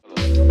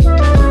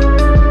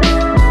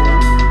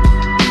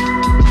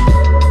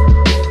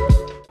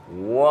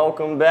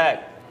welcome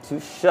back to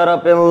Shut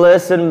Up and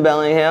Listen,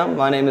 Bellingham.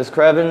 My name is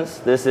Crevens.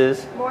 This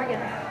is Morgan.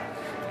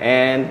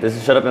 And this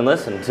is Shut Up and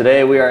Listen.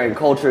 Today we are in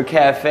Culture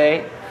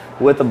Cafe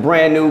with a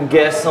brand new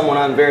guest, someone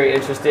I'm very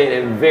interested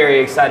and very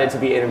excited to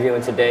be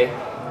interviewing today.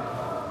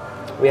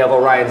 We have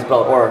Orions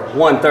Belte, or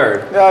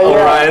 1/3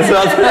 Orions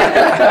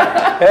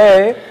Belte.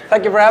 Hey,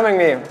 thank you for having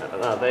me.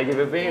 No, thank you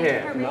for being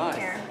here. Thank you for being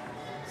here.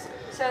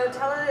 So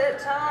tell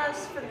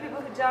us, for the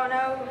people who don't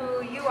know,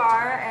 who you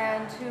are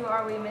and who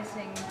are we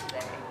missing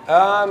today?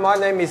 My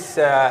name is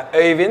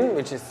Øyvind,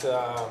 which is,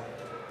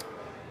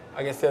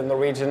 I guess, the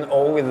Norwegian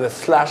O with the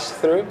slash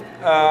through.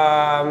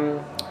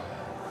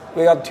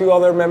 We got two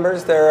other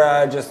members.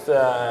 They're just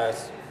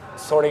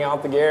sorting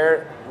out the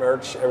gear,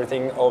 merch,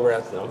 everything over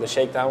at the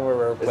Shakedown where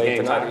we're playing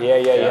tonight.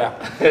 Yeah.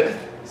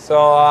 So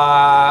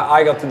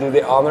I got to do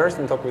the honors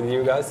and talk with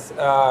you guys.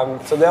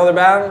 So the other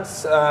band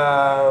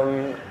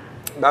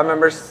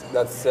members,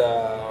 that's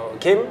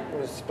Kim,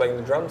 who's playing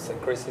the drums,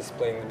 and Chris is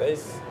playing the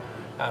bass.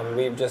 And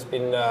we've just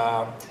been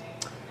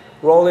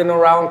rolling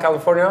around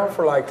California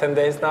for like 10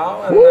 days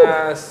now, and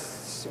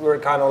we're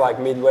kind of like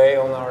midway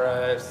on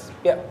our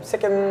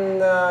second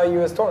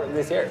US tour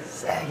this year.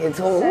 Second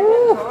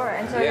tour.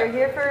 And so you're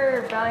here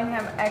for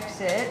Bellingham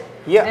Exit.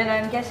 Yeah. And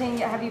I'm guessing,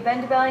 have you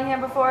been to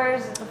Bellingham before?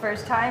 Is it the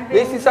first time?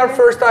 This is our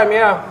first time,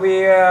 yeah.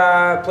 We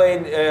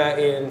played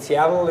in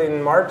Seattle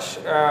in March,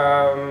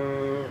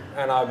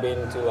 and I've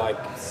been to like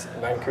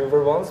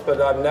Vancouver once, but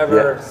I've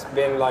never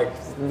been like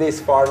this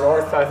far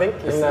north, I think.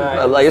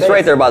 It's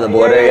right there by the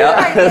border,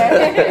 yeah.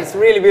 It's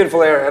really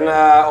beautiful here, and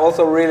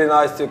also really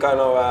nice to kind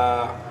of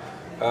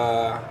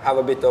have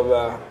a bit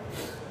of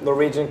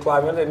Norwegian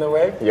climate in a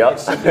way. Yep.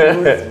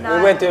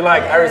 We went to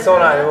like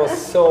Arizona and it was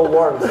so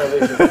warm, so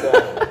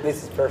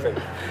this is perfect.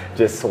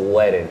 Just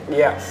sweating.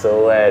 Yeah.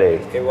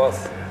 Sweating. It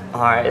was.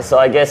 All right, so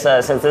I guess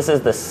since this is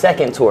the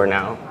second tour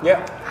now,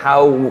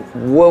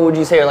 what would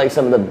you say are like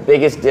some of the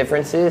biggest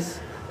differences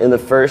in the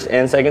first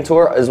and second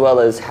tour, as well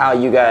as how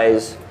you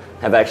guys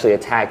have actually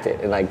attacked it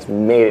and like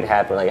made it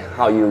happen, like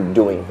how you're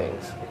doing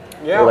things?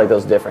 Yeah. What are like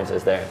those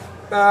differences there?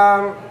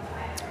 I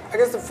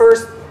guess the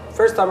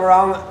first time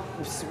around,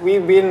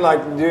 we've been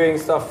like doing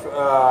stuff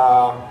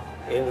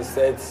in the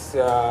States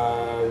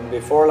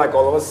before, like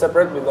all of us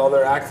separate with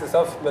other acts and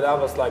stuff, but that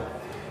was like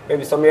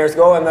maybe some years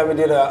ago, and then we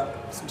did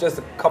just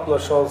a couple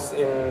of shows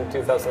in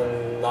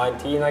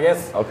 2019, I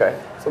guess. Okay.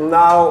 So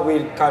now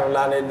we kind of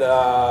landed,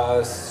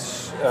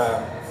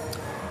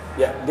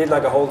 did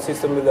like a whole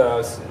system with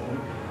a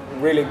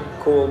really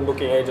cool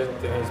booking agent,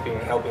 and he's been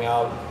helping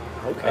out.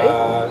 Okay.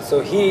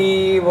 So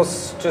he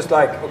was just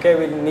like, okay,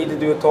 we need to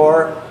do a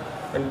tour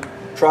and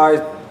try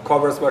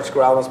cover as much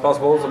ground as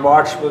possible. So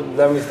March, but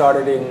then we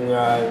started in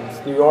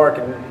New York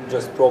and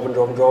just drove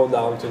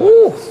down to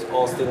like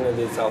Austin and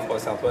did South by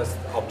Southwest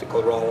up to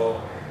Colorado,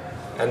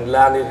 and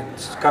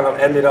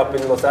ended up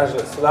in Los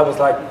Angeles. So that was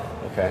like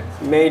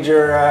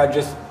major,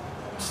 just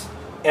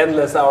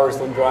endless hours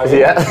of driving.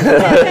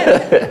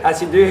 Yeah.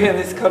 As you do in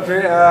this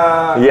country.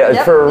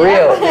 For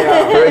real.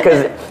 Yeah.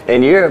 Because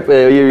in Europe,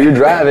 you're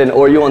driving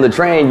or you're on the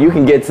train, you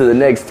can get to the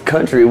next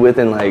country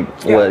within like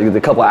a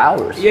couple of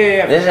hours.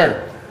 Yeah.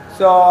 Sure.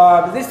 So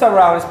this time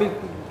around, it's been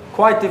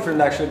quite different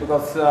actually,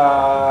 because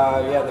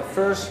the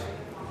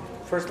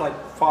first like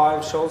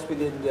 5 shows we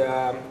did,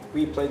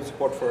 we played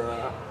support for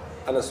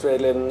an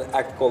Australian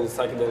act called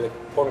Psychedelic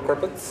Porn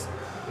Carpets.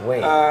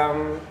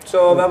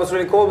 So that was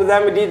really cool, but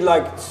then we did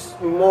like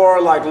more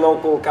like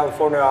local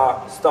California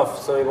stuff.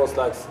 So it was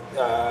like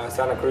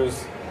Santa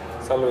Cruz,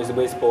 San Luis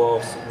Obispo,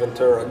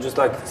 Ventura, just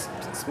like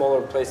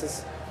smaller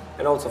places,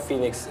 and also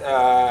Phoenix.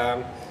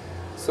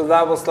 So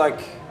that was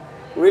like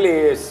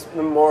really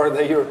more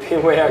the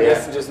European way, I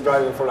guess, just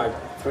driving for like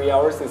 3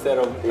 hours instead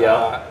of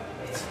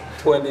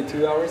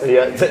 22 hours.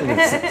 Yeah, it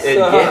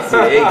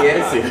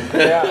gets you.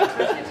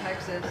 Especially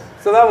Texas.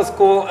 So that was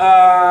cool,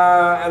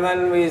 and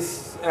then we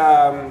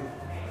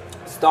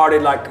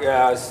started like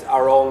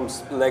our own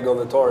leg of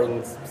the tour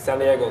in San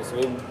Diego. So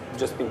we've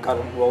just been kind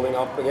of rolling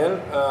up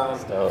again.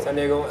 San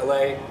Diego,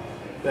 LA,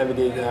 then we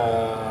did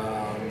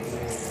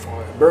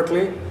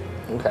Berkeley,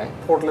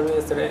 Portland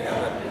yesterday, and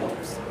then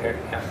here.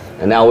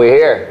 And now we're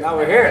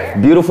here.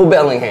 Beautiful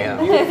Bellingham.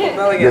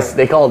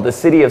 They call it the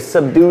city of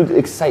subdued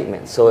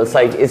excitement. So it's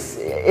like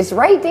it's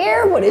right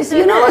there, but it's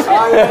almost.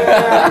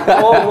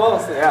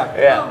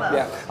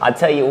 I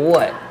tell you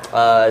what.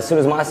 As soon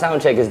as my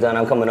sound check is done,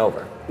 I'm coming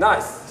over.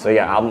 Nice. So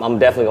yeah, I'm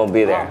definitely gonna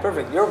be there. Oh,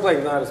 perfect. You're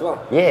playing tonight as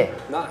well. Yeah.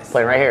 Nice.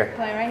 Playing right here.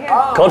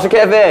 Oh. Culture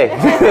Cafe.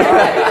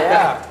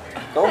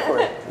 Go for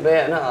it.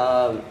 Man.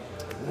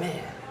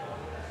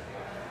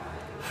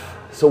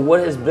 So what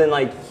has been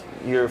like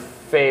your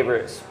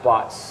favorite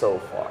spots so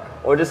far,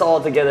 or just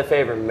altogether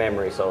favorite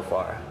memory so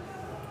far?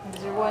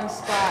 Is there one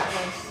spot?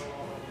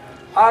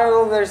 I don't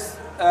know. There's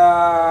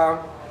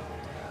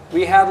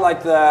we had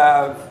like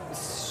the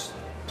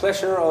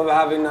pleasure of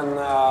having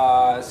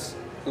a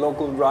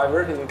local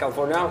driver in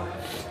California,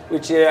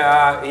 which he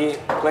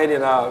played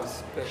in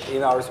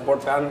our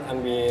support band,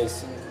 and we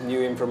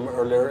knew him from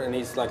earlier, and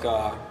he's like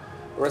a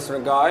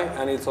restaurant guy,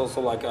 and he's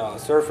also like a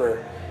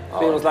surfer. So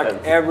he was like,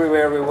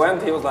 everywhere we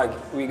went, he was like,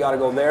 we gotta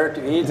go there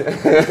to eat.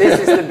 This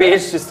is the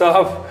beach to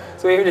stop.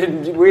 So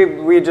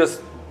we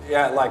just,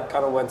 yeah, like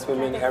kind of went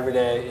swimming every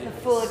day. The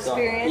full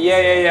experience?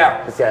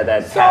 Yeah. Just got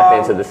that tap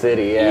into the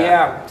city,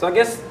 Yeah, so I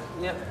guess,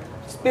 yeah,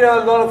 it's been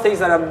a lot of things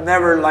that I've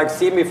never like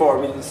seen before.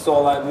 We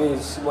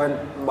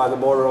went by the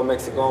border of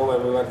Mexico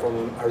and we went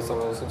from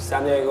Arizona. So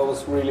San Diego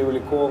was really,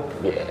 really cool.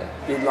 Yeah.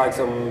 Did like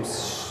some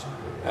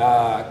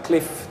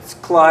cliff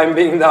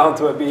climbing down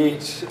to a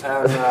beach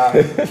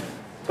and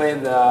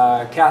played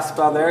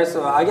Caspa there.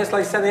 So I guess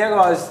like San Diego,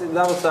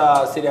 that was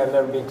a city I've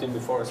never been to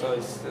before. So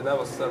that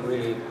was a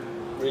really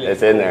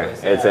it's cool in there.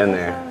 place. It's in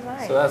there.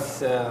 Nice.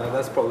 So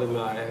that's probably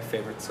my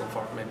favorite so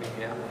far, maybe.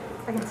 Yeah.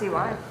 I can see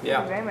why. Yeah.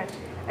 Thank you very much.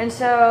 And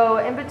so,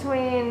 in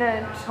between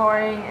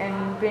touring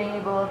and being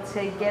able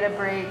to get a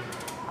break,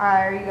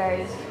 are you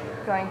guys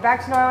going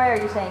back to Norway? Are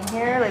you staying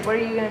here? Like, what are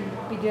you going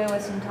to be doing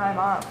with some time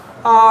off?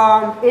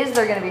 Is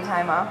there going to be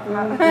time off?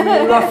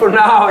 Not for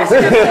now. It's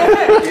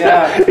just,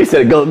 yeah. He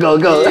said, go.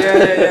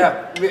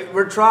 Yeah.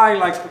 We're trying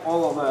like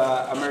all of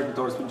the American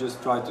tours. We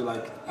just try to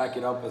like pack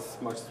it up as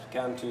much as we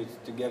can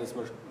to get as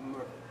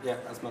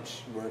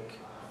much work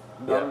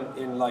done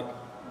in like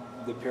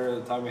the period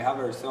of time we have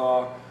here.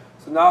 So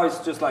now it's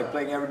just like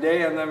playing every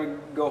day, and then we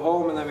go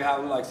home, and then we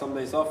have like some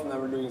days off, and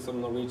then we're doing some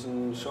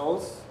Norwegian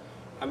shows,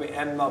 and we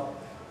end up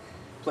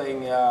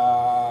playing.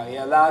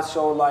 Last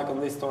show like on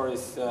this tour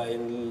is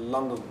in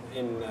London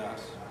in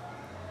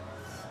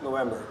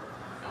November.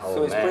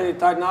 So it's pretty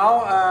tight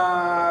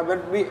now,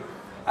 but we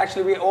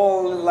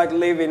all like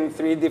live in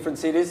 3 different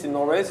cities in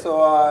Norway,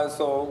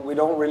 so we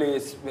don't really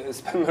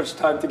spend much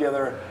time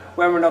together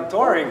when we're not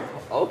touring.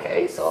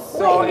 Okay,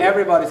 so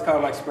everybody's kind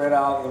of like spread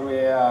out, and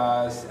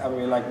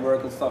we like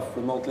work and stuff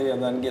remotely,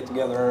 and then get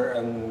together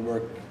and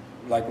work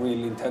like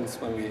really intense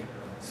when we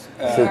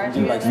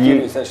do like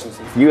studio sessions.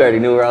 You already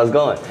knew where I was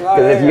going,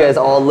 because if you guys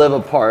all live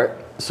apart.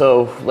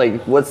 So,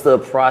 like, what's the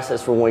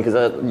process for when? Because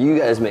you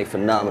guys make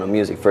phenomenal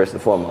music, first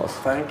and foremost.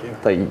 Thank you.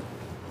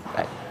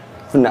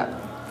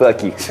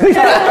 Fuck you.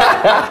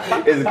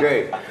 It's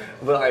great.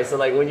 But all right, so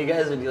like when you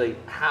guys would be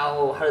like,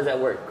 how does that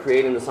work?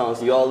 Creating the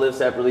songs, you all live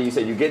separately. You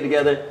said you get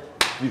together,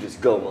 you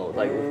just go mode.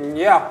 Like,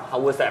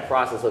 what's that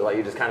process look like?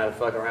 You just kind of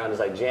fuck around, just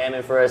like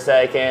jamming for a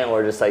second,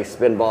 or just like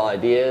spinball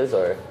ideas,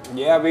 or?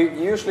 Yeah, we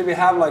usually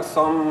have like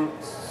some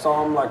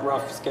like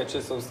rough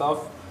sketches of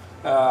stuff.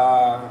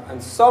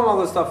 And some of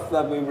the stuff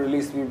that we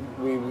released,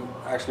 we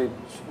actually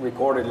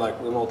recorded like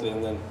remotely,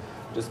 and then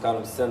just kind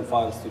of send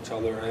files to each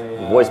other.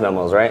 And, voice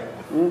memos, right?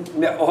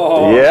 Yeah.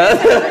 Oh. Yeah.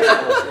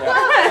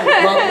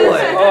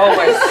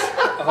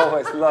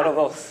 Always a lot of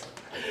those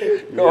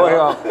going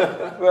on.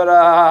 But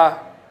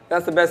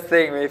that's the best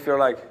thing if you're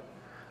like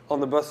on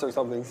the bus or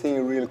something,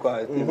 singing real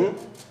quiet.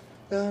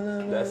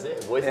 That's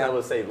it. Voice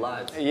memos save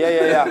lives.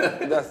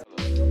 Yeah.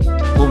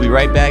 We'll be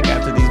right back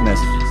after these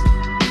messages.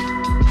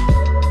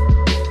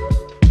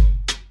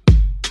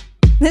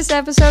 This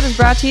episode is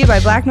brought to you by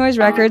Black Noise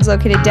Records,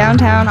 located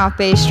downtown off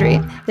Bay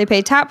Street. They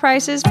pay top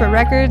prices for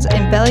records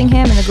in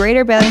Bellingham and the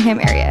greater Bellingham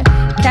area.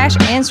 Cash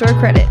and store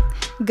credit.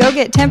 Go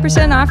get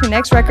 10% off your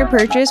next record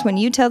purchase when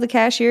you tell the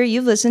cashier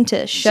you've listened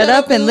to Shut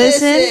Up and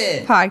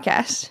Listen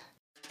podcast.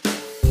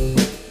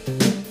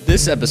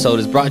 This episode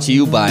is brought to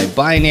you by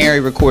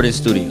Binary Recording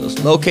Studios,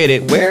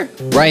 located where?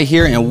 Right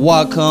here in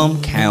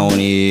Whatcom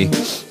County.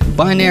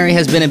 Binary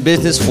has been in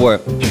business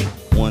for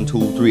 1,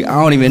 2, 3,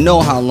 I don't even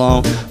know how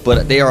long,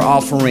 but they are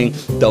offering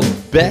the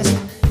best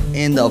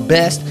and the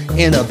best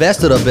and the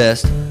best of the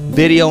best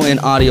video and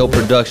audio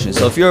production.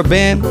 So if you're a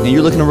band and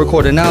you're looking to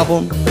record an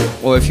album,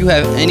 or if you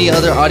have any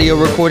other audio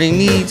recording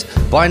needs,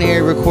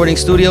 Binary Recording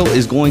Studio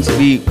is going to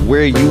be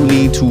where you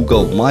need to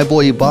go. My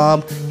boy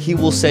Bob, he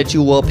will set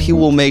you up. He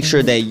will make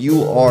sure that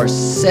you are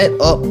set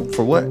up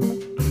for what?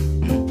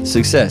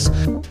 Success.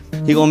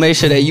 He gonna make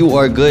sure that you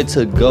are good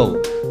to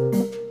go.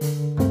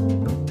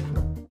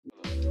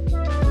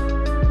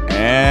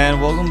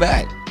 And welcome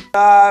back.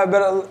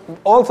 But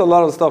also a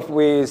lot of stuff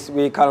we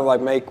kind of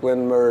like make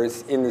when we're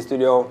in the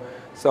studio.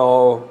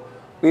 So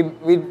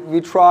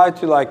we try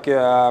to like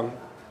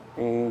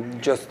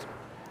just,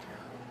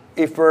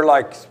 if we're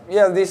like,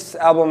 this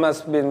album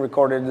has been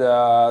recorded,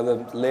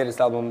 the latest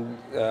album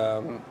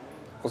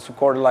was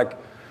recorded like,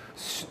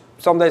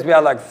 some days we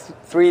had like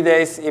 3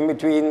 days in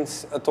between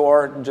a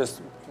tour,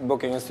 just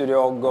booking a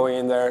studio, going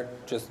in there,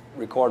 just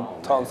record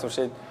tons of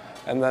shit.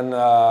 And then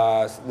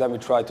we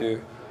try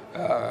to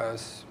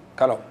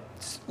kind of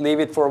leave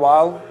it for a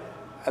while,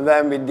 and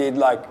then we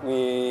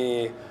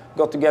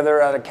got together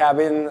at a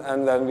cabin,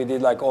 and then we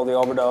did like all the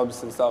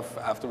overdubs and stuff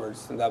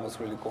afterwards, and that was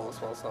really cool as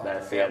well. So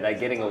that's that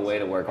getting away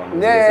to work on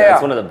music.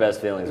 That's one of the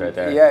best feelings right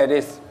there. Yeah, it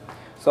is.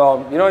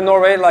 So in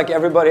Norway, like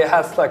everybody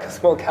has like a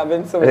small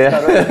cabin, so it's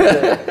kind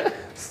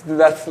of,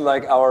 that's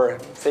like our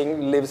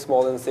thing. Live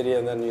small in the city,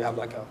 and then you have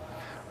like a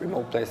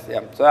remote place.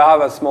 Yeah. So I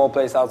have a small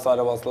place outside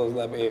of Oslo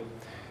that we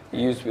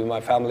use with my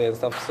family and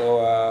stuff.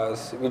 So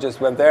we just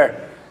went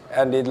there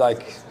and did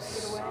like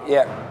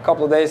a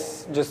couple of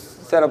days,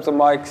 just set up some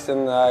mics,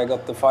 and I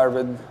got the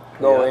firewood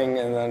going,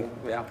 and then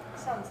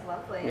Sounds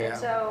lovely. Yeah. And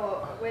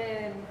so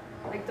when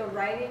like the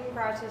writing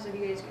process of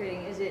you guys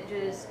creating, is it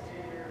just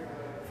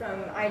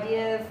from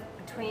idea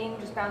between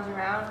just bouncing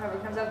around, whoever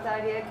comes up with the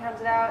idea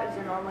comes out? Is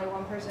there normally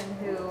one person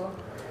who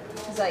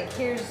is like,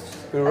 here's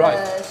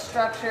a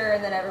structure,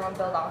 and then everyone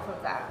build off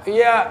of that?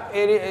 Yeah,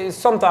 it is,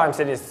 sometimes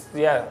it is.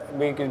 Yeah,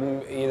 we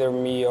could either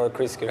me or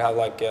Chris could have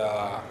like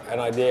an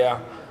idea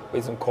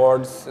with some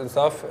chords and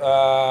stuff.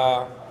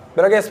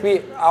 But I guess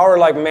our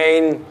like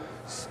main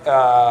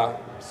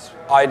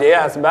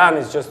idea as a band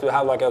is just to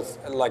have like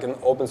an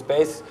open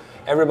space.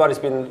 Everybody's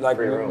been like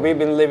we've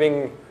been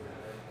living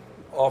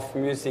off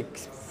music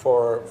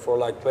for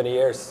like 20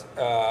 years,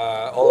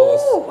 all of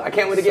us. I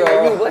can't wait to get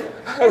like you, boy.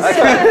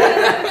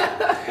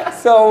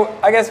 So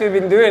I guess we've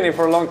been doing it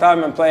for a long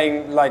time and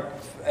playing like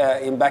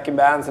in backing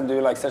bands and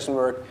doing like session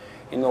work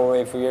in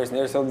Norway for years and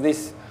years. So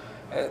this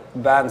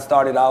band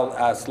started out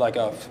as like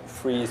a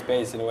free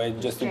space in a way,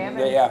 just to,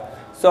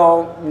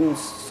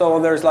 So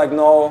there's like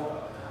no.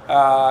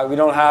 We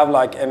don't have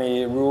like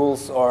any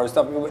rules or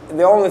stuff.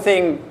 The only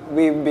thing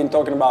we've been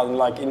talking about in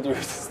like interviews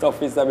and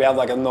stuff is that we have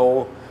like a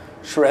no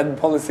shred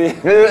policy.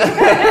 so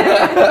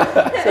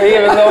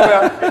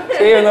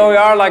even though we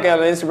are like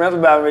an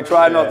instrumental band, we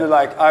try not to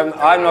like.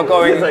 I'm not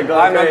going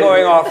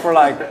off for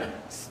like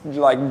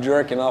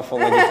jerking off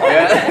on the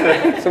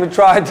guitar. So we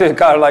try to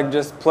kind of like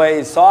just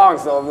play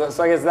songs. So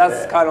I guess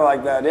that's kind of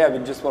like the idea. We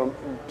just want to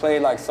play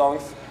like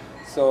songs.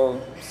 So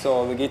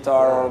the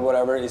guitar or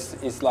whatever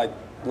is like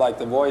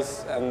the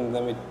voice, and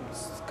then we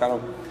kind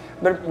of.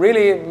 But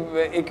really,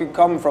 it could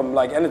come from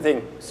like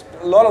anything.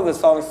 A lot of the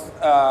songs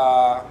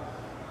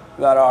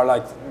that are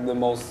like the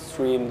most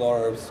streamed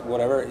or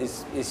whatever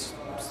is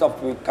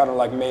stuff we kind of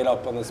like made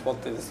up on the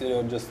spot in the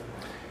studio. Just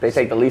they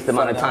take the least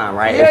amount of time,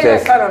 right? Yeah,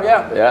 It's kind of.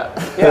 Yeah.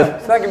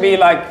 So that could be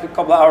like a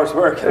couple of hours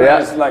work. And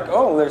it's like,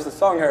 oh, there's a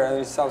song here, and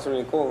it sounds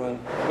really cool, and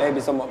maybe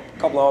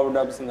couple of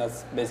overdubs, and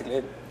that's basically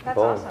it. That's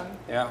awesome.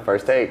 Yeah.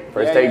 First take,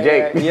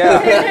 Jake.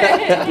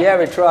 Yeah,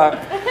 we try.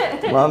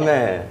 My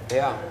man.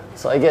 Yeah.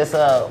 So I guess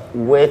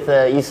with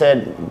you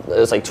said it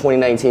was like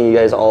 2019, you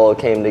guys all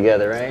came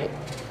together, right?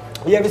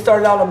 Yeah, we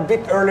started out a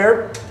bit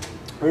earlier.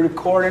 We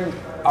recorded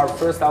our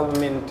first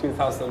album in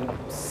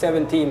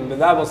 2017, but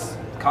that was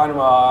kind of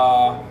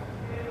a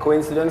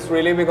coincidence,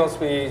 really, because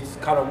we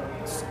kind of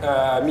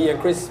me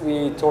and Chris,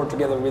 we toured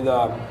together with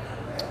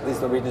this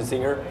Norwegian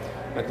singer.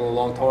 Went on a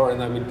long tour, and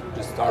then we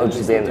just started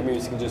listening to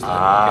music, just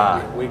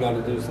like, okay, we got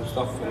to do some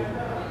stuff, and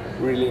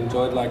really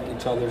enjoyed like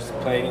each other's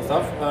playing and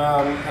stuff.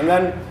 And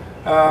then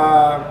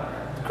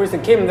Chris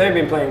and Kim, they've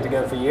been playing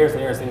together for years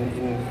and years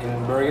in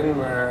Bergen,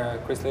 where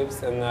Chris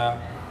lives, and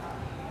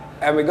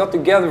we got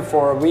together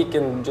for a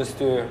weekend just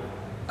to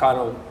kind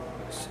of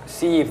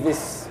see if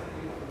this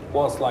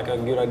was like a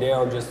good idea,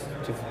 or just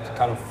to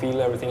kind of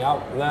feel everything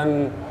out. And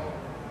then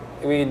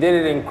we did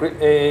it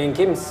in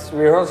Kim's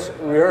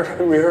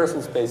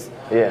rehearsal space.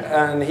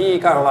 Yeah. And he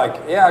kind of like,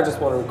 I just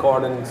want to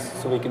record, and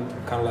so we could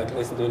kind of like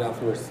listen to it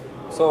afterwards.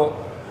 So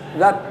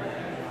that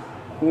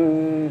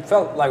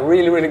felt like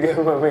really, really good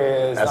when we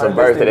started. That's a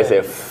birthday,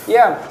 they say.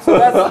 Yeah. So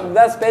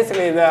that's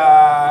basically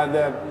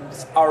the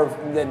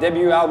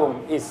debut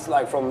album is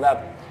like from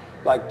that,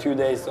 like 2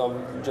 days of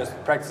just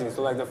practicing.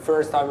 So like the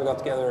first time we got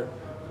together,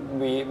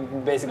 we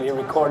basically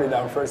recorded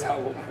our first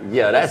album.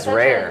 Yeah, that's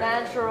rare. Such a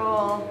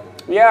natural.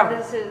 Yeah.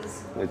 This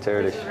is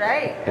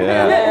right.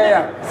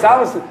 Yeah.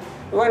 Sounds,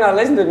 when I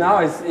listen to it now,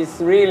 it's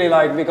really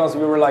like, because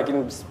we were like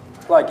in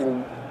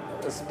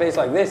a space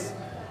like this.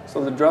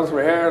 So the drums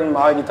were here, and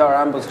my guitar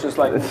amp was just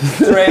like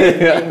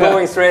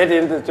going straight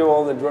into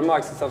all the drum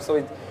mics and stuff. So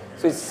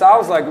it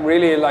sounds like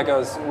really like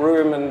a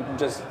room and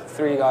just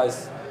three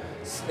guys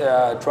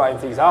trying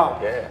things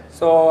out. Yeah.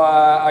 So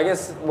I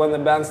guess when the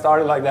band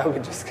started like that, we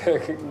just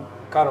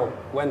kind of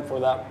went for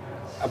that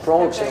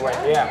approach in a way.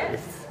 Yeah.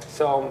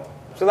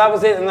 So that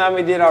was it, and then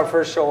we did our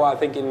first show, I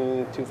think,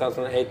 in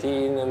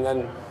 2018, and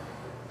then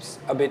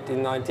a bit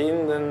in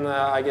 19. Then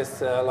I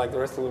guess like the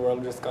rest of the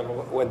world just kind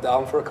of went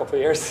down for a couple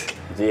of years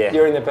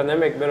during the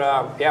pandemic.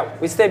 But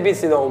we stayed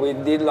busy though. We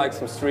did like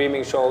some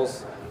streaming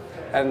shows,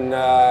 and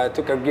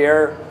took our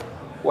gear,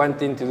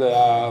 went into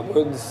the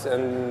woods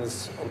and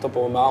on top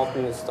of a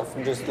mountain and stuff,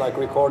 and just like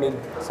recorded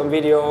some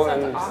video.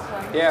 And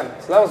awesome.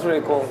 So that was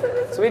really cool.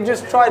 So we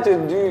just tried to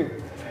do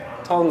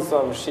tons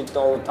of shit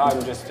all the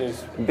time, just to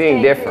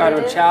being different, kind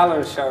of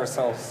challenge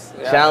ourselves.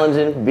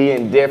 Challenging,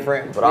 being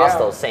different, but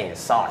also saying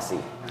saucy.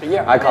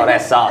 Yeah, I call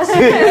that saucy.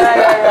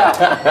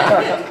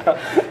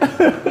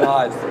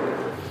 Nice.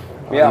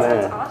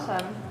 That's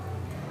awesome.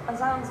 That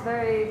sounds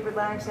very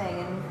relaxing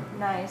and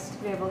nice to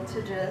be able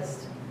to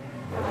just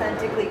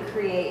authentically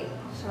create.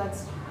 So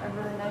that's a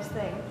really nice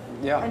thing.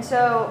 Yeah. And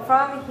so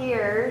from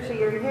here, so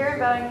you're here in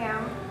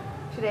Bellingham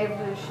today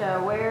for the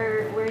show.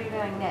 Where are you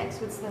going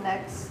next? What's the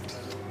next?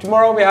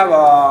 Tomorrow we have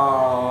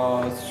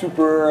a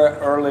super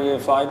early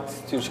flight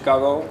to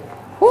Chicago.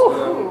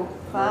 Woo!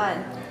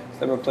 Fun.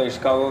 Then we'll play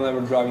Chicago, and then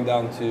we're driving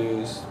down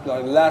to,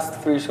 like, the last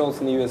 3 shows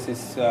in the US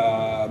is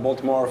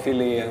Baltimore,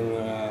 Philly, and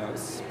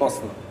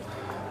Boston.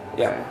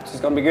 Yeah, so it's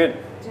gonna be good.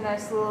 It's a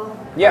nice little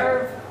Yeah.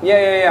 curve.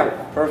 Yeah.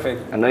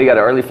 Perfect. I know you got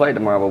an early flight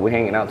tomorrow, but we're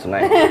hanging out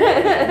tonight. You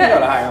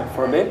gotta hang out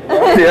for a bit.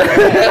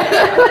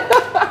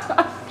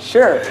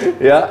 Sure.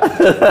 Yeah. I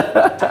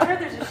heard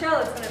there's a show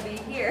that's going to be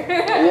here.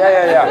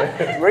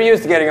 Yeah. We're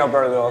used to getting up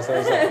early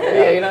also. So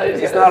Yeah, you know,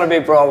 it's not a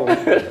big problem.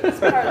 It's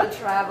part of the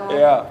travel.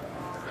 Yeah.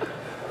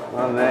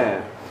 Oh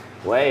man.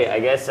 Wait, I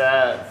guess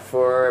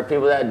for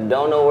people that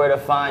don't know where to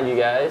find you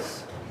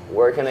guys,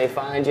 where can they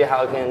find you?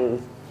 How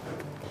can...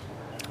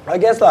 I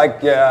guess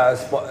like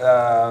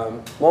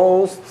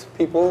most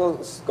people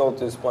go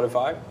to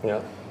Spotify.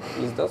 Yeah.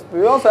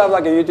 We also have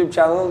like a YouTube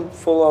channel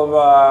full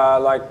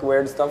of like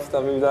weird stuff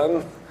that we've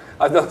done.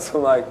 I've done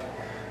some like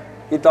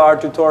guitar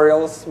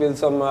tutorials with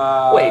some.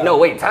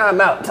 Wait,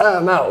 time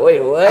out. Wait,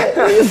 what?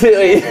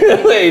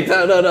 wait,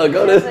 no,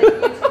 go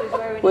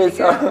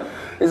to...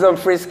 With some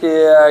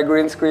frisky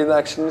green screen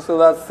action, so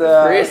that's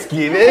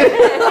Risky, man.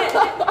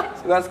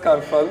 so that's kind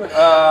of fun.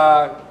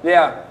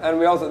 Yeah, and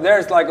we also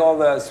there's like all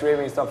the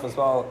streaming stuff as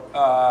well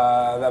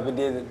that we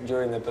did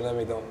during the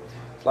pandemic though.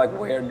 It's like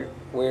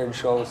weird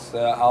shows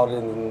out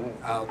in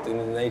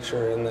the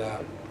nature and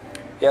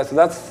yeah, so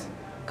that's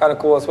kind of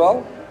cool as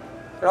well.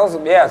 And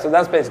also so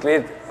that's basically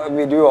it.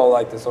 We do all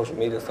like the social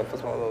media stuff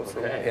as well though, so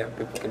yeah,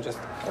 people can just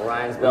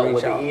Orions Belte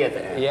with reach out. the E at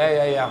the end.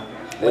 Yeah.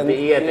 With the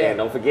E at the end,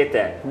 don't forget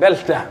that.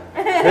 Belte.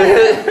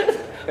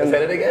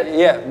 Say it again?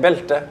 Yeah,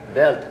 Belte.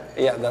 Belte.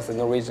 Yeah, that's the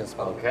Norwegian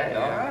spell. Okay,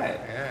 all right.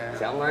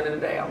 See, I'm learning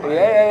today. I'm learning.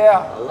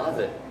 Yeah. I love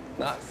it.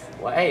 Nice.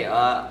 Well, hey,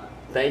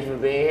 thank you for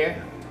being here.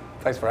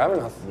 Thanks for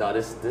having us. No,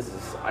 this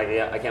is,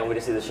 I can't wait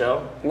to see the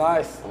show.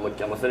 Nice. I'm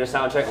gonna finish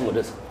sound check. I'm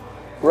gonna just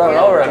Run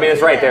over it. I mean,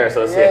 it's right there,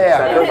 so it's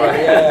Yeah.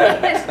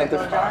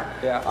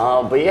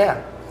 But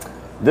yeah,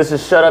 this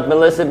is Shut Up and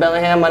Listen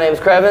Bellingham. My name is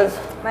Crevins.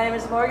 My name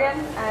is Morgan,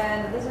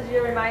 and this is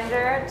your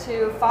reminder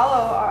to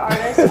follow our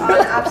artists on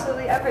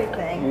absolutely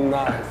everything.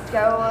 Nice.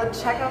 Go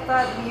check out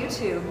that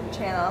YouTube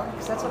channel,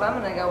 because that's what I'm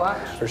going to go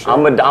watch. For sure.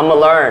 I'm gonna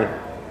learn.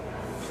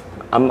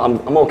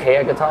 I'm okay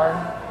at guitar,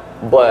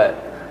 but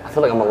I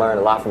feel like I'm gonna learn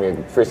a lot from your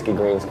frisky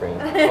green screen.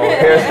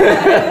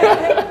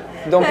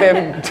 Don't pay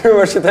too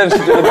much attention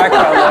to the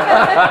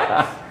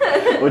background.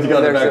 What'd you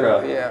got in the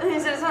background? Yeah. He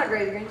said it's not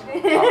great green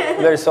screen.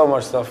 There's so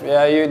much stuff.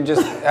 Yeah, you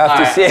just have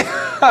to see it.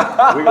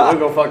 We're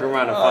gonna fuck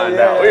around and find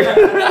out.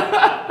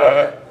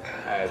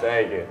 All right,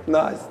 thank you.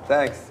 Nice.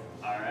 Thanks.